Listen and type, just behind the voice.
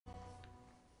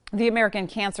The American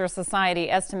Cancer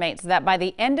Society estimates that by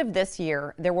the end of this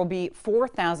year, there will be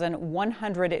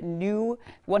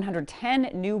 110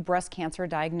 new breast cancer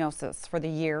diagnoses for the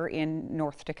year in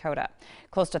North Dakota.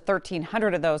 Close to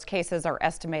 1,300 of those cases are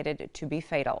estimated to be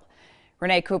fatal.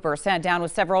 Renee Cooper sat down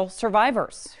with several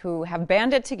survivors who have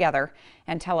banded together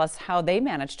and tell us how they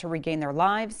managed to regain their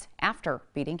lives after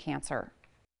beating cancer.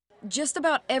 Just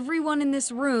about everyone in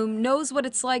this room knows what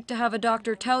it's like to have a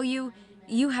doctor tell you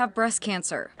you have breast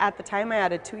cancer. At the time, I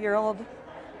had a 2-year-old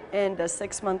and a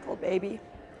 6-month-old baby,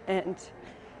 and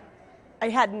I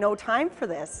had no time for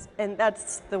this. And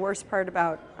that's the worst part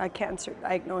about a cancer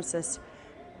diagnosis.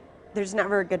 There's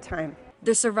never a good time.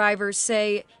 The survivors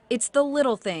say it's the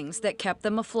little things that kept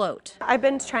them afloat. I've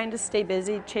been trying to stay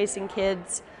busy, chasing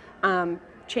kids,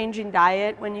 changing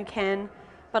diet when you can,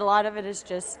 but a lot of it is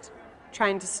just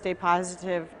trying to stay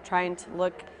positive, trying to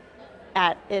look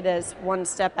at it as one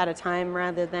step at a time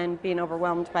rather than being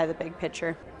overwhelmed by the big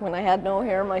picture. When I had no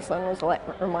hair, my son was like,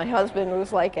 or my husband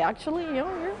was like, actually, you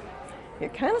know, you're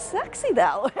kind of sexy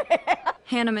that way.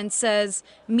 Hanneman says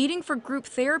meeting for group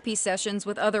therapy sessions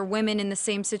with other women in the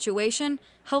same situation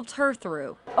helped her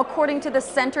through. According to the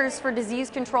Centers for Disease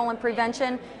Control and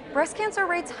Prevention, breast cancer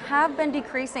rates have been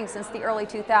decreasing since the early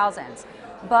 2000s.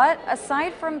 But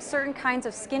aside from certain kinds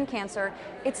of skin cancer,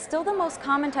 it's still the most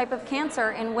common type of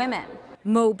cancer in women.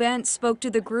 Mo Bent spoke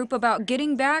to the group about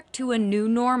getting back to a new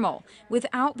normal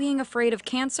without being afraid of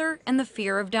cancer and the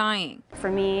fear of dying.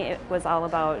 For me, it was all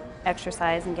about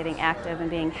exercise and getting active and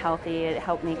being healthy. It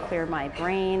helped me clear my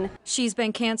brain. She's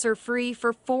been cancer-free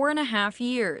for 4.5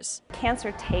 years.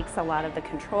 Cancer takes a lot of the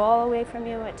control away from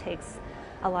you. It takes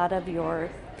a lot of your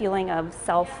feeling of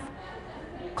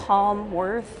self-calm,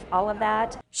 worth, all of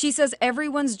that. She says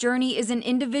everyone's journey is an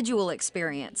individual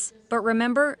experience. But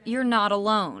remember, you're not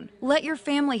alone. Let your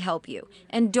family help you.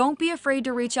 And don't be afraid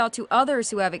to reach out to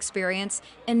others who have experience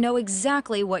and know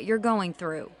exactly what you're going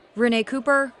through. Renee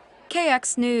Cooper,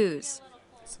 KX News.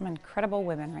 Some incredible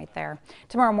women right there.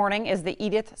 Tomorrow morning is the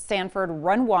Edith Sanford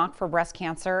Run Walk for Breast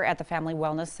Cancer at the Family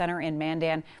Wellness Center in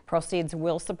Mandan. Proceeds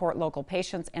will support local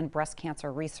patients and breast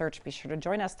cancer research. Be sure to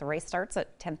join us. The race starts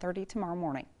at 10:30 tomorrow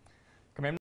morning.